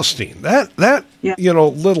Palestine. That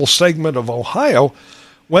little segment of Ohio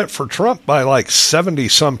went for Trump by like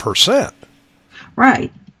 70-some%.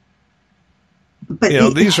 Right.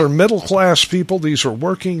 But these are middle-class people. These are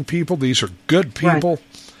working people. These are good people.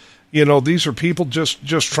 Right. These are people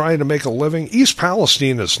just trying to make a living. East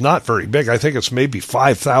Palestine is not very big. I think it's maybe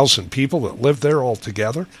 5,000 people that live there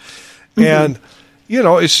altogether. Mm-hmm. And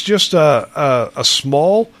it's just a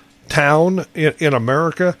small town in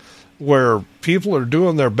America where people are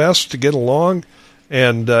doing their best to get along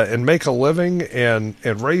and make a living and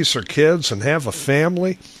raise their kids and have a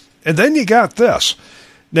family. And then you got this.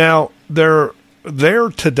 Now, they're there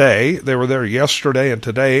today. They were there yesterday and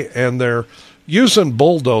today, and they're using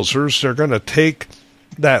bulldozers. They're going to take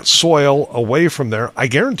that soil away from there. I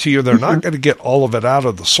guarantee you they're not going to get all of it out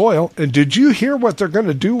of the soil. And did you hear what they're going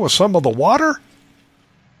to do with some of the water?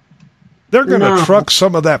 They're going to truck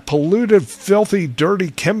some of that polluted, filthy, dirty,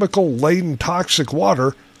 chemical-laden, toxic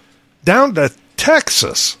water down to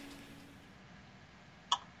Texas.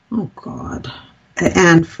 Oh, God.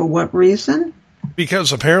 And for what reason?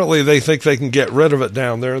 Because apparently they think they can get rid of it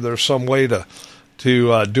down there. There's some way to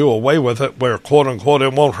do away with it where, quote-unquote,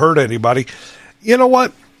 it won't hurt anybody. You know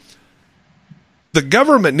what? The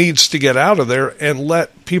government needs to get out of there and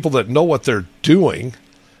let people that know what they're doing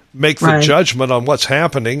make the judgment on what's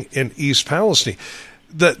happening in East Palestine.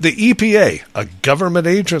 The EPA, a government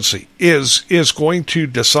agency, is going to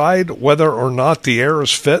decide whether or not the air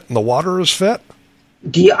is fit and the water is fit.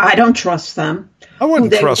 I don't trust them. I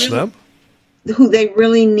wouldn't trust them. Who they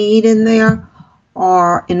really need in there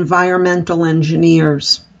are environmental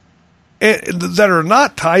engineers. That are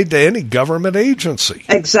not tied to any government agency.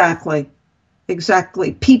 Exactly.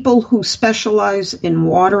 People who specialize in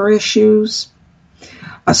water issues,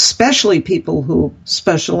 especially people who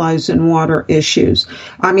specialize in water issues.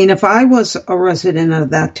 I mean, if I was a resident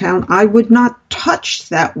of that town, I would not touch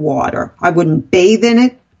that water. I wouldn't bathe in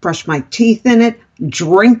it, brush my teeth in it,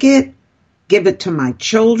 drink it, give it to my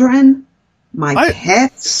children, my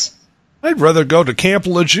pets. I'd rather go to Camp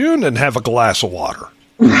Lejeune and have a glass of water.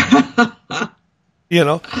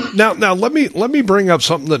 Now let me bring up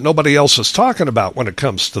something that nobody else is talking about when it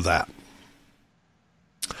comes to that.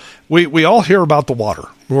 We all hear about the water.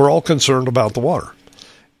 We're all concerned about the water.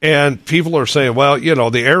 And people are saying, well,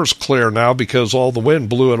 the air's clear now because all the wind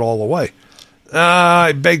blew it all away.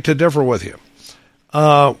 I beg to differ with you.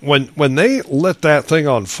 When they lit that thing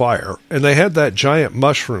on fire and they had that giant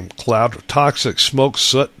mushroom cloud of toxic smoke,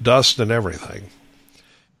 soot, dust, and everything,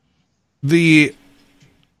 the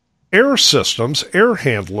air systems, air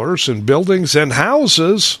handlers in buildings and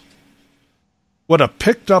houses would have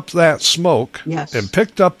picked up that smoke and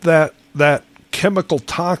picked up that chemical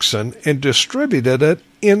toxin and distributed it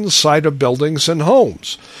inside of buildings and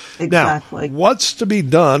homes. Exactly. Now, what's to be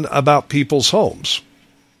done about people's homes?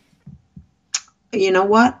 You know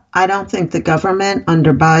what? I don't think the government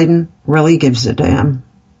under Biden really gives a damn.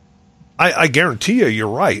 I guarantee you you're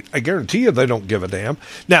right. I guarantee you they don't give a damn.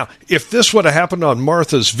 Now, if this would have happened on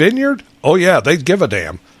Martha's Vineyard, oh yeah, they'd give a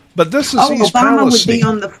damn. But this is East Obama Palestine. Would be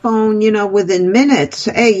on the phone, within minutes.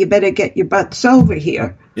 Hey, you better get your butts over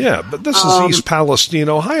here. Yeah, but this is East Palestine,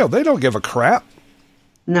 Ohio. They don't give a crap.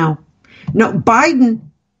 No, Biden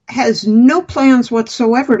has no plans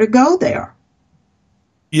whatsoever to go there.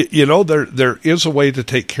 There is a way to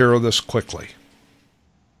take care of this quickly.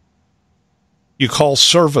 You call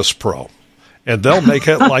Service Pro, and they'll make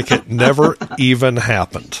it like it never even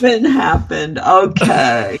happened.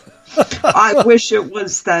 Okay. I wish it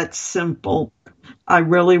was that simple. I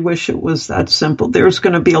really wish it was that simple. There's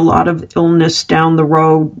going to be a lot of illness down the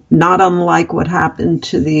road, not unlike what happened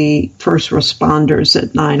to the first responders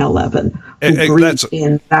at 9/11, who breathed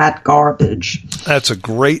in that garbage. That's a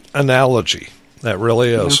great analogy. That really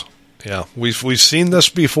is. Yeah. We've seen this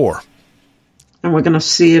before. And we're going to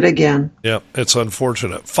see it again. Yeah, it's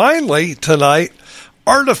unfortunate. Finally, tonight,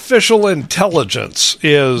 artificial intelligence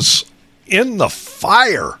is in the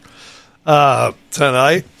fire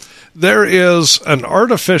tonight. There is an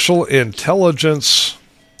artificial intelligence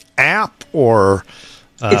app, or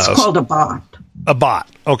it's called a bot. A bot.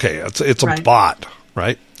 Okay, it's right. A bot,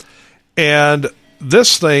 right? And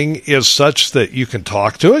this thing is such that you can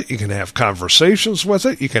talk to it, you can have conversations with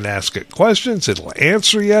it, you can ask it questions, it'll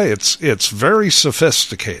answer you. It's very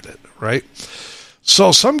sophisticated, right?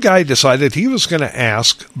 So some guy decided he was going to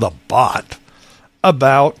ask the bot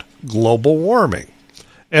about global warming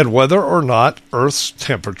and whether or not Earth's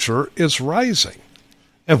temperature is rising.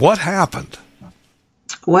 And what happened?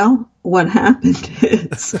 Well, what happened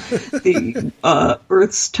is the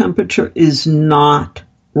Earth's temperature is not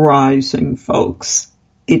rising, folks.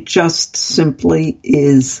 It just simply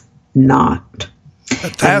is not.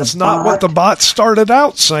 But that's not what the bot started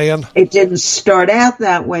out saying. It didn't start out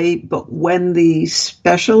that way, but when the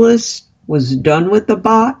specialist was done with the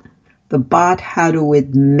bot had to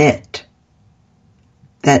admit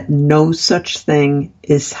that no such thing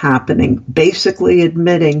is happening, basically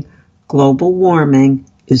admitting global warming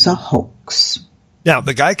is a hoax. Now,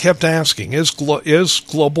 the guy kept asking, is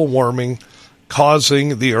global warming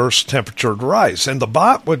causing the Earth's temperature to rise? And the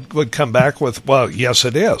bot would come back with, well, yes,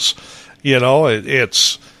 it is. You know,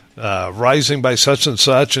 it's rising by such and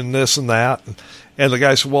such and this and that. And the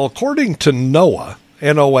guy said, well, according to NOAA,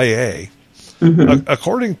 NOAA,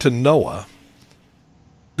 according to NOAA,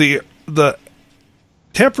 the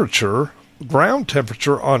temperature, ground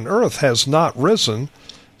temperature on Earth has not risen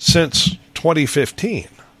since 2015.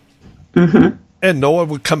 And NOAA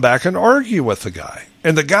would come back and argue with the guy.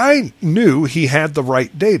 And the guy knew he had the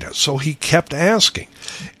right data, so he kept asking.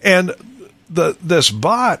 And this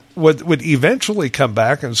bot would eventually come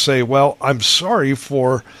back and say, well, I'm sorry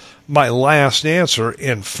for my last answer.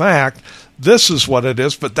 In fact, this is what it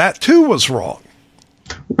is, but that too was wrong.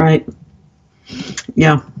 Right.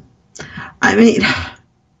 Yeah. I mean,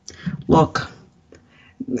 look,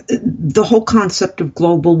 the whole concept of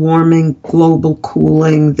global warming, global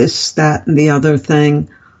cooling, this, that, and the other thing,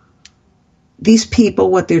 these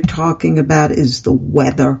people, what they're talking about is the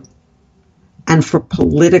weather. And for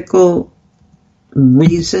political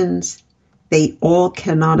reasons, they all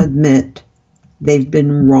cannot admit they've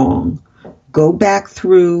been wrong. Go back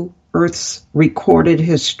through Earth's recorded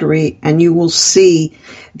history and you will see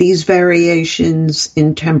these variations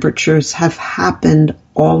in temperatures have happened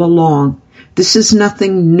all along. This is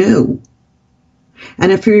nothing new.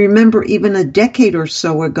 And if you remember, even a decade or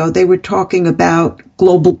so ago, they were talking about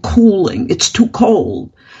global cooling. It's too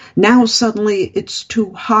cold. Now suddenly it's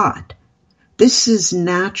too hot. This is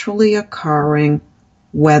naturally occurring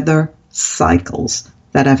weather cycles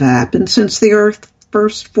that have happened since the Earth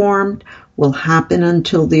first formed, will happen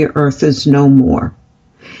until the Earth is no more.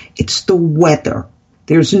 It's the weather.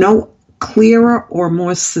 There's no clearer or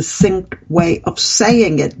more succinct way of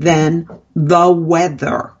saying it than the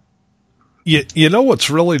weather. You know what's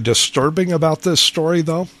really disturbing about this story,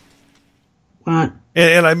 though? What?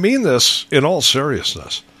 And I mean this in all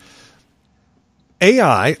seriousness.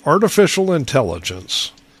 AI, artificial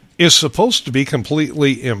intelligence, is supposed to be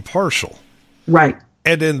completely impartial. Right.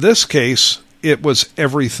 And in this case, it was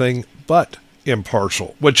everything but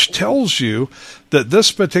impartial, which tells you that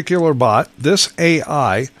this particular bot, this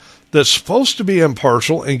AI, that's supposed to be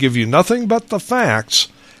impartial and give you nothing but the facts,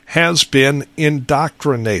 has been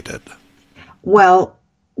indoctrinated. Well,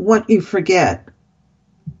 what you forget,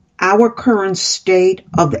 our current state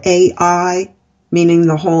of AI, meaning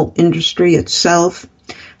the whole industry itself,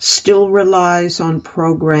 still relies on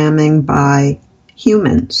programming by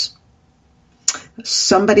humans.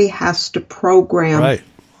 Somebody has to program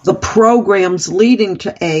the programs leading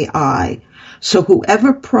to AI. So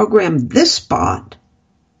whoever programmed this bot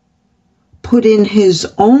put in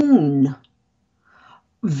his own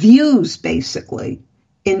views, basically,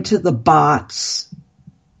 into the bot's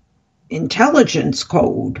intelligence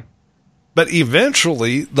code. But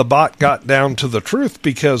eventually, the bot got down to the truth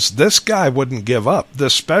because this guy wouldn't give up.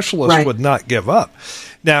 This specialist would not give up.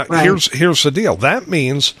 Now, here's the deal. That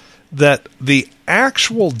means that the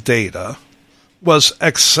actual data was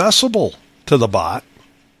accessible to the bot,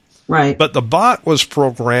 but the bot was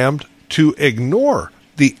programmed to ignore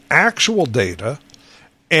the actual data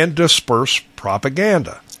and disperse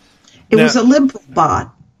propaganda. It was a liberal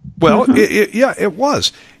bot. Well, it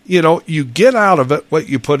was. You get out of it what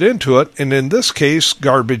you put into it, and in this case,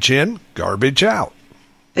 garbage in, garbage out.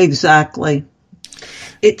 Exactly.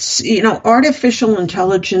 It's, artificial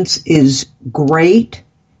intelligence is great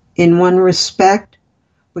in one respect,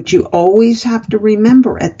 but you always have to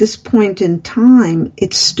remember at this point in time,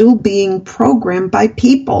 it's still being programmed by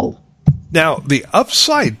people. Now, the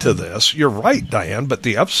upside to this, you're right, Diane, but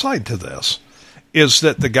the upside to this is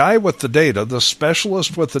that the guy with the data, the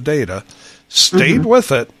specialist with the data, stayed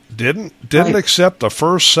with it, didn't right. accept the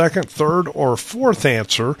first, second, third, or fourth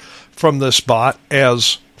answer from this bot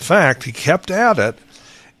as fact. He kept at it,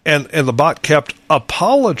 and the bot kept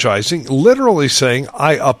apologizing, literally saying,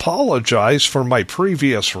 I apologize for my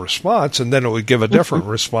previous response, and then it would give a different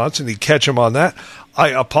response, and he'd catch him on that. I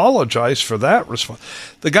apologize for that response.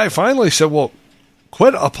 The guy finally said, well,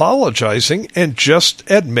 quit apologizing and just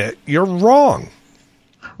admit you're wrong.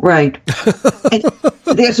 Right. And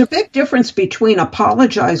there's a big difference between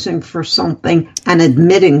apologizing for something and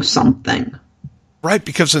admitting something. Right,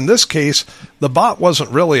 because in this case, the bot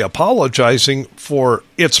wasn't really apologizing for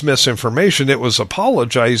its misinformation. It was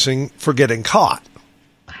apologizing for getting caught.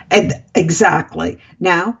 Exactly.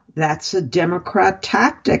 Now, that's a Democrat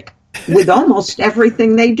tactic with almost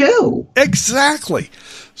everything they do. Exactly.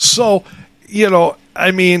 So, you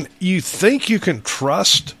think you can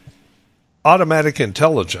trust automatic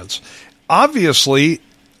intelligence. Obviously,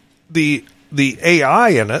 the AI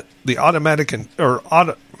in it, the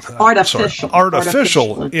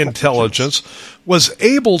artificial intelligence was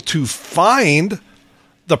able to find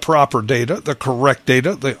the proper data, the correct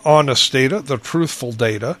data, the honest data, the truthful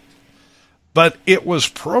data, but it was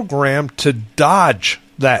programmed to dodge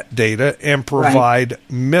that data and provide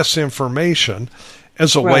misinformation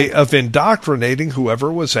as a way of indoctrinating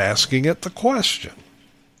whoever was asking it the question.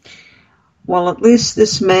 Well, at least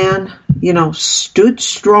this man, stood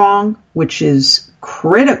strong, which is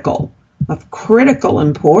of critical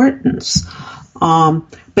importance.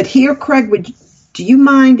 But here, Craig, do you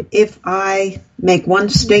mind if I make one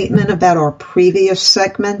statement about our previous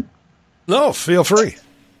segment? No, feel free.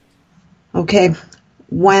 Okay.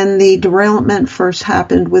 When the derailment first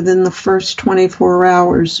happened, within the first 24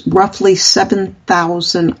 hours, roughly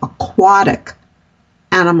 7,000 aquatic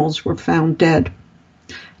animals were found dead.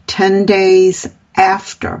 10 days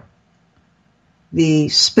after the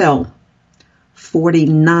spill,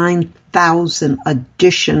 49,000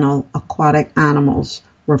 additional aquatic animals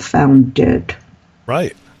were found dead.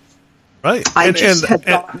 Right. I just had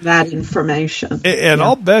gotten that information. And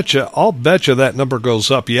I'll bet you that number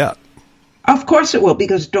goes up yet. Of course it will,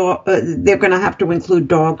 because they're going to have to include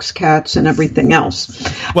dogs, cats, and everything else.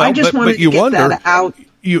 Well, I just wanted to get that out.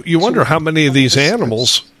 You wonder how many of these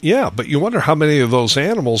animals, but you wonder how many of those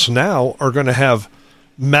animals now are going to have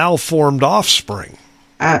malformed offspring.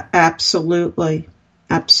 Absolutely.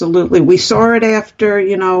 We saw it after,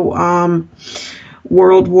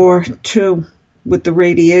 World War II with the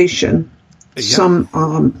radiation. Yeah.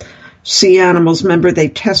 Some sea animals, remember, they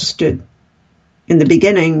tested in the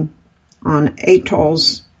beginning on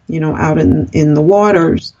atolls, out in the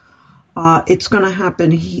waters. It's going to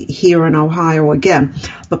happen here in Ohio again.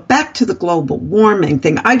 But back to the global warming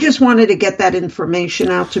thing. I just wanted to get that information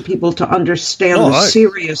out to people to understand the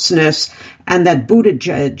seriousness, and that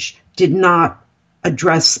Buttigieg did not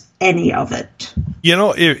address any of it.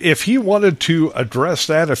 If he wanted to address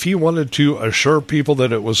that, if he wanted to assure people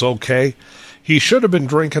that it was okay, he should have been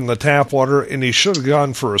drinking the tap water, and he should have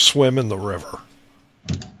gone for a swim in the river.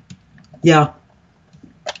 Yeah.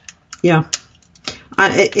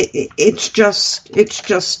 It's just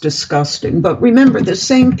disgusting. But remember, the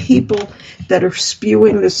same people that are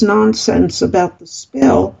spewing this nonsense about the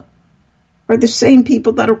spill are the same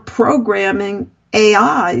people that are programming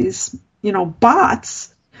AIs,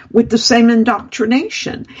 bots, with the same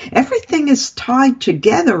indoctrination. Everything is tied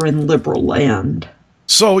together in liberal land.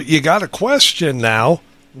 So you got a question now,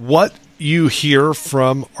 what you hear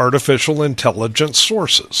from artificial intelligence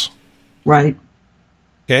sources. Right.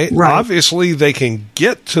 Okay. Right. Obviously, they can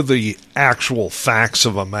get to the actual facts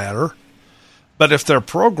of a matter, but if they're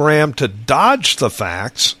programmed to dodge the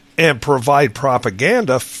facts and provide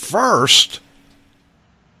propaganda first,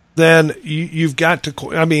 then you've got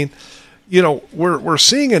to. We're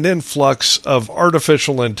seeing an influx of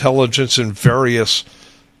artificial intelligence in various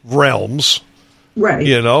realms. Right.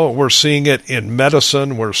 We're seeing it in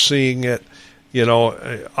medicine. We're seeing it,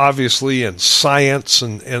 obviously in science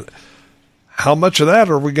and how much of that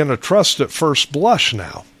are we going to trust at first blush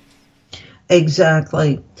now?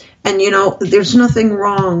 Exactly. And, there's nothing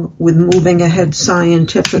wrong with moving ahead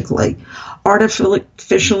scientifically.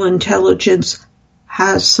 Artificial intelligence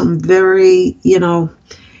has some very,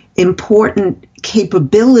 important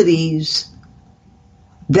capabilities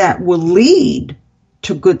that will lead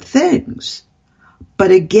to good things.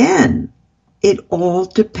 But again, it all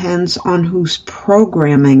depends on who's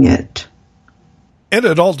programming it. And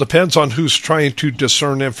it all depends on who's trying to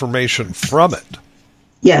discern information from it.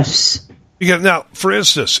 Yes. Now, for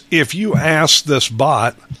instance, if you ask this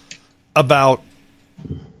bot about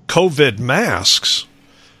COVID masks,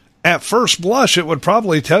 at first blush, it would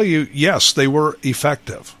probably tell you, yes, they were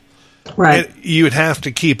effective. Right. And you'd have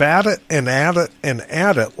to keep at it and at it and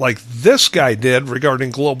at it, like this guy did regarding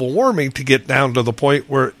global warming, to get down to the point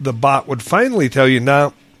where the bot would finally tell you,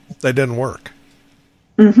 no, they didn't work.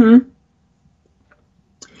 Mm-hmm.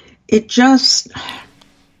 It just,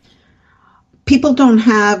 people don't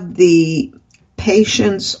have the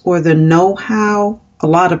patience or the know-how, a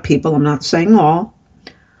lot of people, I'm not saying all,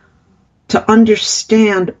 to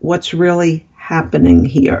understand what's really happening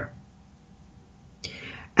here.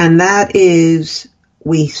 And that is,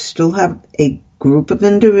 we still have a group of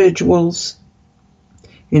individuals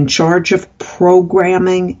in charge of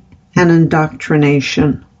programming and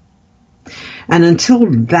indoctrination. And until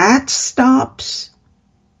that stops,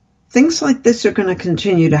 things like this are going to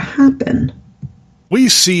continue to happen. We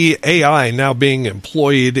see AI now being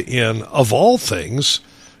employed in, of all things,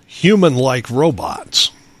 human-like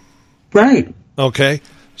robots. Right. Okay.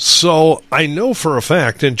 So I know for a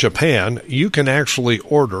fact in Japan, you can actually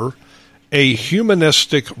order a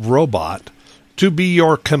humanistic robot to be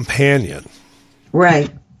your companion. Right.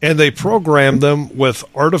 And they program them with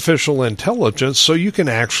artificial intelligence so you can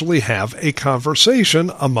actually have a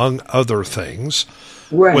conversation, among other things,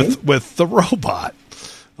 right, with the robot.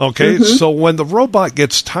 Okay, So when the robot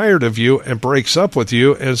gets tired of you and breaks up with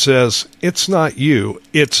you and says, it's not you,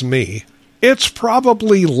 it's me, it's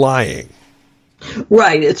probably lying.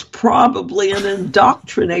 Right. It's probably an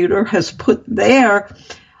indoctrinator has put their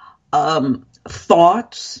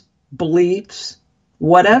thoughts, beliefs,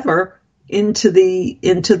 whatever, into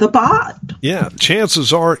the bot. Yeah,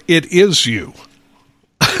 chances are it is you.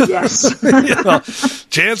 Yes.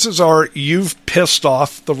 Chances are you've pissed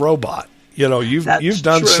off the robot. You've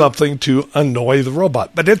done something to annoy the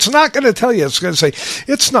robot. But it's not going to tell you. It's going to say,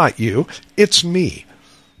 it's not you, it's me.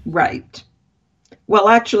 Right. Well,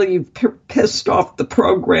 actually, you've pissed off the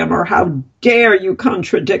programmer. How dare you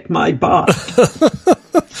contradict my bot?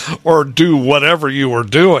 Or do whatever you were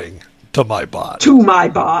doing to my bot. To my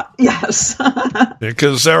bot, yes.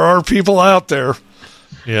 Because there are people out there,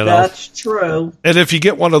 That's true. And if you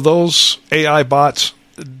get one of those AI bots,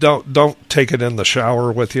 don't take it in the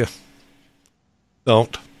shower with you.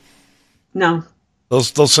 Don't. No.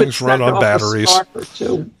 Those things run on batteries.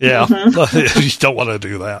 Yeah, you don't want to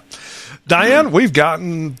do that. Diane, we've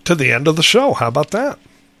gotten to the end of the show. How about that?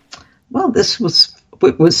 Well, it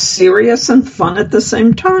was serious and fun at the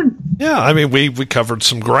same time. Yeah, I mean, we covered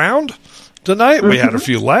some ground tonight. We had a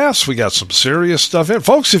few laughs. We got some serious stuff in.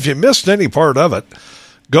 Folks, if you missed any part of it,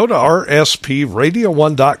 go to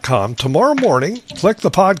rspradio1.com tomorrow morning, click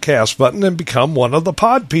the podcast button, and become one of the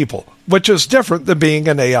pod people, which is different than being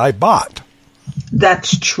an AI bot.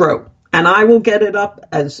 That's true. And I will get it up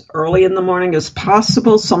as early in the morning as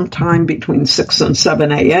possible, sometime between 6 and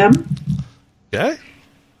 7 a.m. Okay.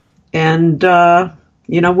 And,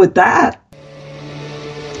 with that,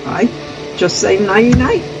 I just say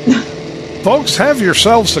nighty-night. Folks, have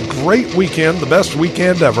yourselves a great weekend, the best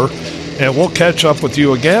weekend ever, and we'll catch up with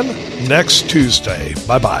you again next Tuesday.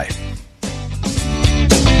 Bye-bye.